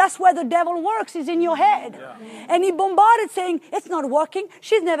bombarded. That's where the devil works, is in your head. Yeah. And he bombarded saying, it's not working.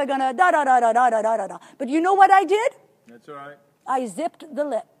 She's never going to da-da-da-da-da-da-da-da. But you know what I did? That's all right. I zipped the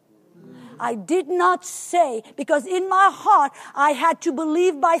lip. I did not say, because in my heart, I had to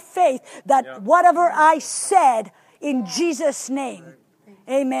believe by faith that whatever I said in Jesus' name,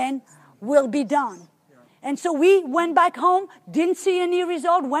 amen, will be done. And so we went back home, didn't see any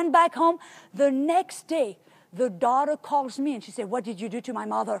result, went back home. The next day, the daughter calls me and she said, what did you do to my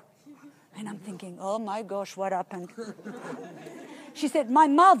mother? And I'm thinking, oh my gosh, what happened? She said, my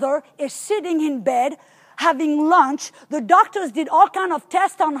mother is sitting in bed, having lunch. The doctors did all kind of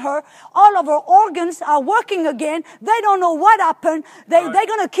tests on her. All of her organs are working again. They don't know what happened. They're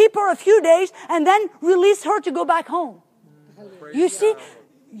going to keep her a few days and then release her to go back home. You see?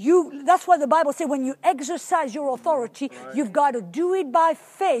 That's what the Bible says. When you exercise your authority, you've got to do it by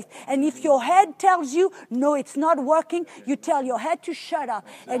faith. And if your head tells you, no, it's not working, you tell your head to shut up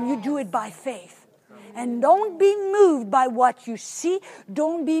and you do it by faith. And don't be moved by what you see.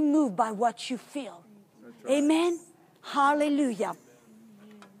 Don't be moved by what you feel. Amen. Hallelujah.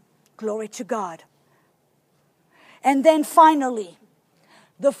 Glory to God. And then finally,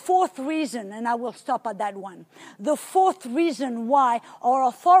 the fourth reason, and I will stop at that one. The fourth reason why our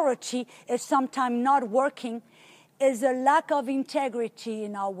authority is sometimes not working is a lack of integrity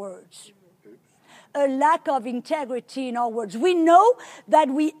in our words. A lack of integrity in our words. We know that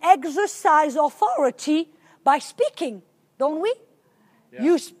we exercise authority by speaking, don't we? Yeah.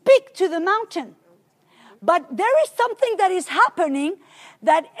 You speak to the mountain. But there is something that is happening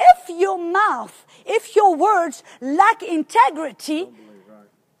that if your mouth, if your words lack integrity,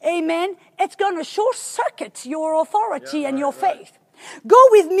 amen, it's going to short circuit your authority and your faith. Go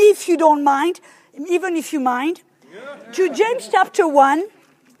with me if you don't mind, even if you mind, to James chapter 1.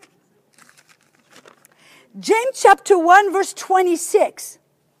 James chapter 1 verse 26.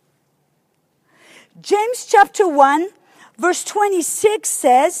 James chapter 1 verse 26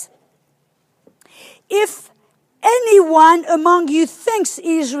 says, if anyone among you thinks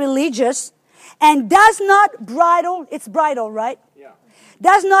he is religious and does not bridle, it's bridle, right? Yeah.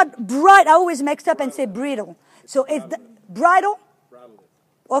 Does not bridle, I always mix up and say bridle. So it's the, bridle?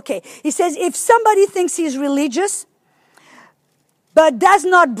 Okay. He says, if somebody thinks he's religious, but does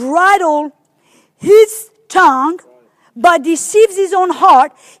not bridle his tongue, but deceives his own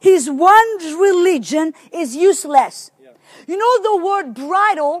heart, his one's religion is useless. Yeah. You know, the word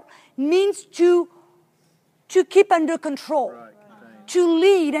bridle means to keep under control, to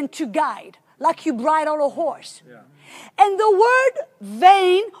lead and to guide, like you bridle a horse. Yeah. And the word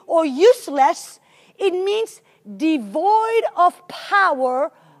vain or useless, it means devoid of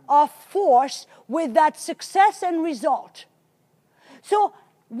power or force without success and result. So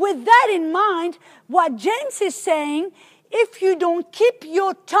with that in mind, what James is saying, if you don't keep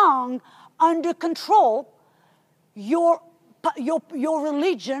your tongue under control, your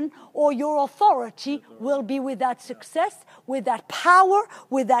religion or your authority will be without success, without power,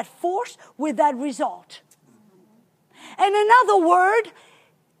 without force, without result. And in other words,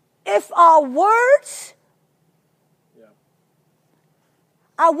 if our words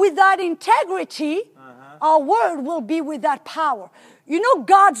are without integrity, our word will be without power. You know,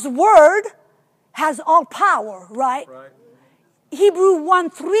 God's word has all power, right? Hebrews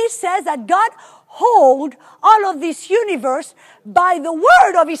 1:3 says that God hold all of this universe by the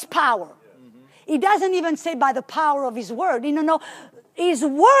word of his power. He doesn't even say by the power of his word. No, his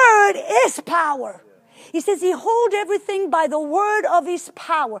word is power. He says he holds everything by the word of his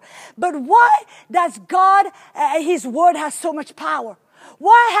power. But why does God, his word has so much power?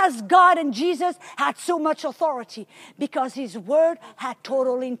 Why has God and Jesus had so much authority? Because his word had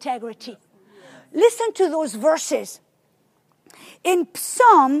total integrity. Listen to those verses. In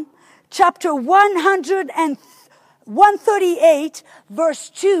Psalm chapter 138, verse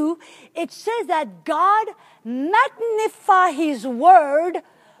 2, it says that God magnify his word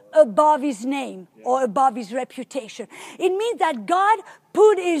above his name or above his reputation. It means that God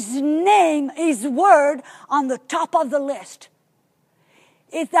put his name, his word, on the top of the list.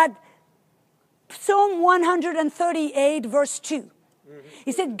 It's that Psalm 138, verse 2.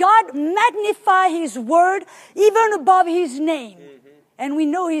 He said, God magnify his word even above his name. And we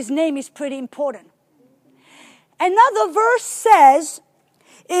know his name is pretty important. Another verse says,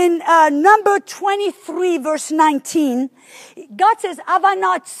 in number 23, verse 19, God says, have I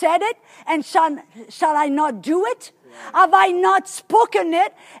not said it, and shall I not do it? Have I not spoken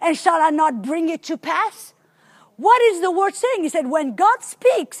it, and shall I not bring it to pass? What is the word saying? He said, when God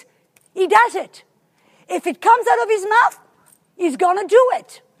speaks, he does it. If it comes out of his mouth, he's going to do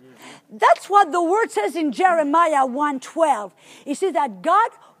it. That's what the word says in Jeremiah 1:12. It says that God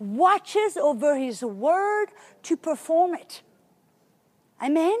watches over his word to perform it.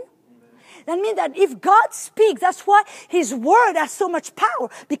 Amen? That means that if God speaks, that's why His word has so much power.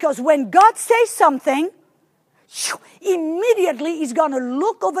 Because when God says something, immediately He's going to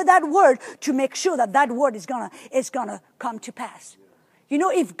look over that word to make sure that that word is going to come to pass. You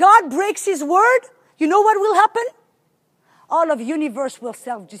know, if God breaks His word, you know what will happen? All of the universe will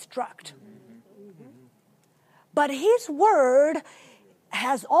self-destruct. But His word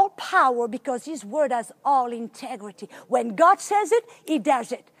has all power because His word has all integrity. When God says it, He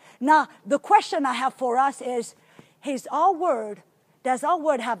does it. Now, the question I have for us is, does our word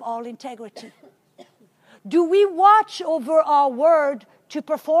have all integrity? Do we watch over our word to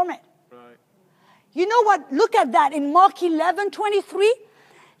perform it? Right. You know what? Look at that in Mark 11:23.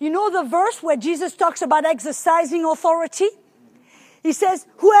 You know the verse where Jesus talks about exercising authority? He says,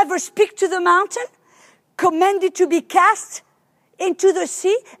 whoever speaks to the mountain, command it to be cast into the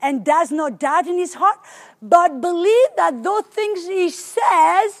sea, and does not doubt in his heart, but believe that those things he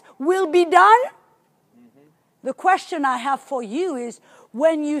says will be done. The question I have for you is,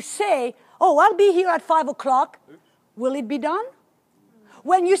 when you say, oh, I'll be here at 5 o'clock, will it be done?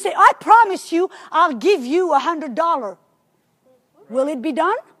 When you say, I promise you, I'll give you $100, will it be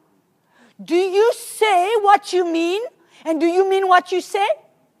done? Do you say what you mean? And do you mean what you say?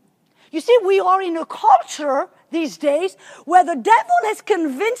 You see, we are in a culture these days where the devil has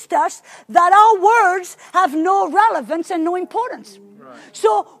convinced us that our words have no relevance and no importance. Right.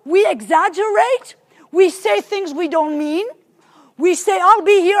 So we exaggerate. We say things we don't mean. We say, I'll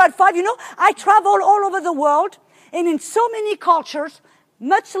be here at 5. You know, I travel all over the world, and in so many cultures,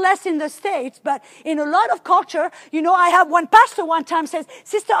 much less in the States, but in a lot of culture, you know, I have one pastor one time says,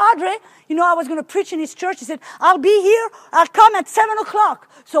 Sister Audrey, you know, I was going to preach in his church. He said, I'll be here. I'll come at 7 o'clock.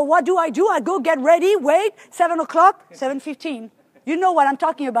 So what do? I go get ready, wait, 7 o'clock, 7:15. You know what I'm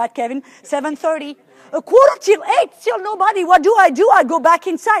talking about, Kevin, 7:30. A quarter till 8, still nobody. What do? I go back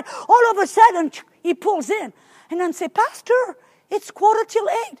inside. All of a sudden, he pulls in. And then say, Pastor, it's quarter till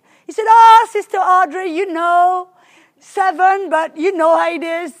 8. He said, Sister Audrey, you know, 7, but you know how it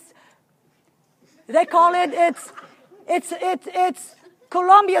is. They call it, it's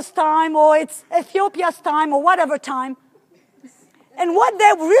Colombia's time, or it's Ethiopia's time, or whatever time. And what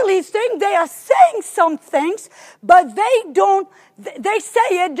they're really saying, they are saying some things, but they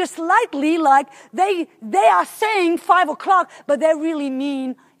say it just lightly, like they are saying 5 o'clock, but they really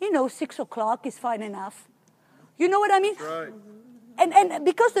mean, 6 o'clock is fine enough. You know what I mean? That's right. And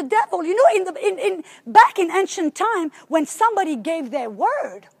because the devil, back in ancient time, when somebody gave their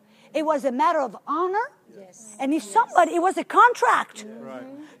word, it was a matter of honor. Yes. And if somebody, it was a contract. Yeah. Right.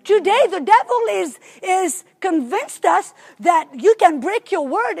 Today, the devil is convinced us that you can break your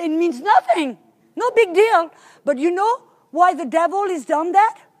word. It means nothing. No big deal. But you know why the devil has done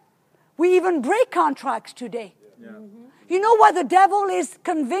that? We even break contracts today. Yeah. Mm-hmm. You know why the devil is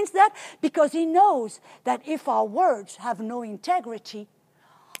convinced that? Because he knows that if our words have no integrity,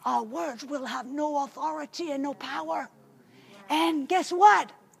 our words will have no authority and no power. And guess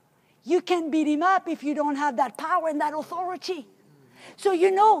what? You can beat him up if you don't have that power and that authority. So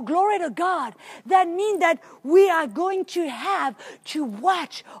glory to God. That means that we are going to have to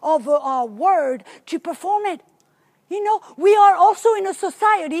watch over our word to perform it. We are also in a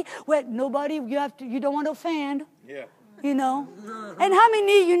society where you don't want to offend. Yeah. And how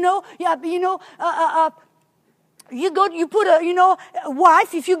many, you put a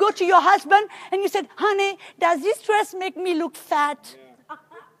wife, if you go to your husband and you said, honey, does this dress make me look fat? Yeah.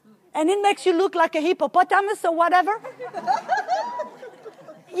 And it makes you look like a hippopotamus or whatever.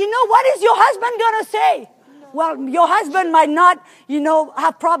 What is your husband going to say? Well, your husband might not,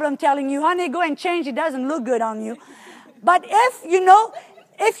 have problem telling you, honey, go and change. It doesn't look good on you. But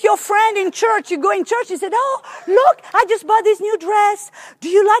if your friend in church, you go in church, you said, oh, look, I just bought this new dress. Do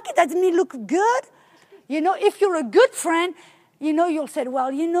you like it? Does it mean look good? If you're a good friend, you'll say,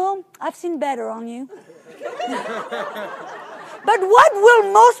 well, I've seen better on you. But what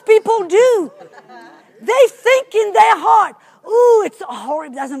will most people do? They think in their heart, ooh, it's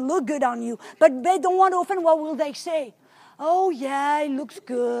horrible, it doesn't look good on you. But they don't want to offend. What will they say? Oh, yeah, it looks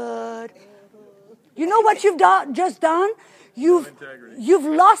good. You know what you've just done? You've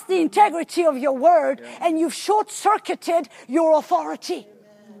lost the integrity of your word, and you've short-circuited your authority.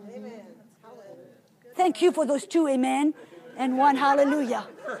 Amen. Thank you for those 2 amen and 1 hallelujah.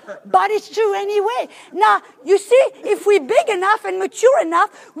 But it's true anyway. Now, you see, if we're big enough and mature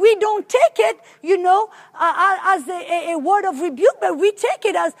enough, we don't take it, as a word of rebuke, but we take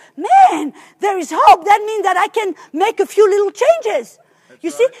it as, man, there is hope. That means that I can make a few little changes. That's you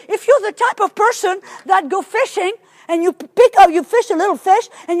right. See, if you're the type of person that go fishing, and you fish a little fish,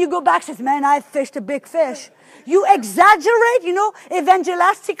 and you go back and says, man, I fished a big fish. You exaggerate,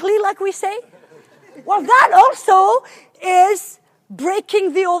 evangelistically, like we say. Well, that also is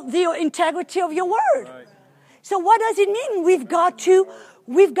breaking the integrity of your word. Right. So what does it mean? We've got to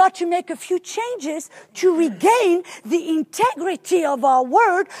make a few changes to regain the integrity of our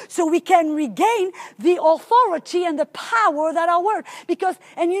word so we can regain the authority and the power that our word. Because,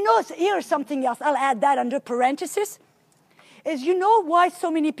 and here's something else. I'll add that under parenthesis. Is why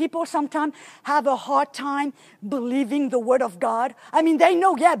so many people sometimes have a hard time believing the word of God? I mean, they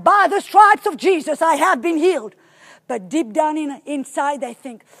know, by the stripes of Jesus, I have been healed. But deep down inside, they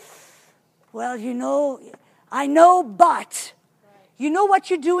think, well, I know, but you know what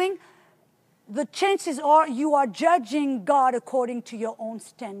you're doing? The chances are you are judging God according to your own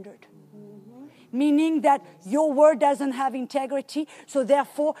standard. Meaning that your word doesn't have integrity, so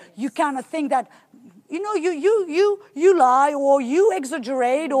therefore you kind of think that, you lie or you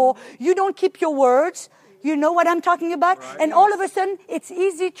exaggerate or you don't keep your words. You know what I'm talking about? Right. And all of a sudden, it's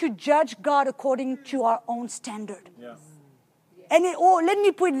easy to judge God according to our own standard. Yeah. And let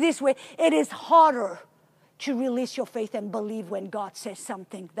me put it this way. It is harder to release your faith and believe when God says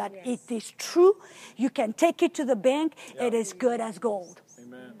something that it is true. You can take it to the bank. Yeah. It is good as gold.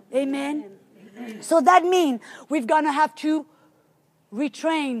 Amen. Amen. So that means we're going to have to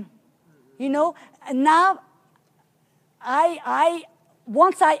retrain. And now,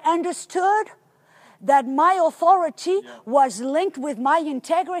 once I understood that my authority was linked with my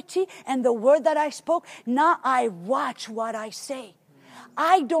integrity and the word that I spoke, now I watch what I say.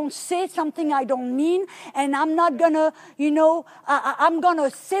 I don't say something I don't mean, and I'm not gonna, I'm gonna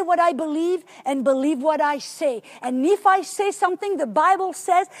say what I believe and believe what I say. And if I say something, the Bible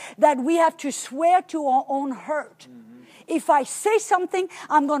says that we have to swear to our own hurt. If I say something,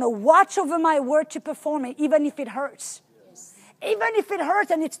 I'm going to watch over my word to perform it, even if it hurts. Yes. Even if it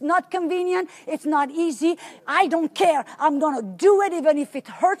hurts and it's not convenient, it's not easy, I don't care. I'm going to do it even if it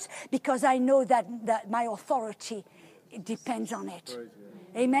hurts because I know that my authority depends on it.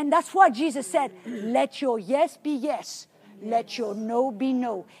 Amen. That's why Jesus said, let your yes be yes. Let your no be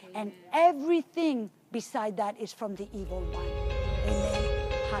no. And everything beside that is from the evil one. Amen.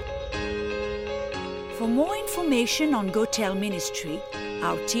 For more information on Go Tell Ministry,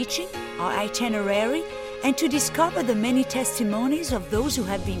 our teaching, our itinerary, and to discover the many testimonies of those who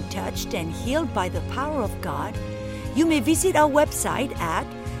have been touched and healed by the power of God, you may visit our website at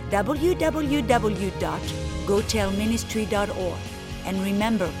www.gotellministry.org. And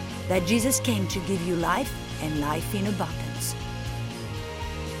remember that Jesus came to give you life and life in abundance.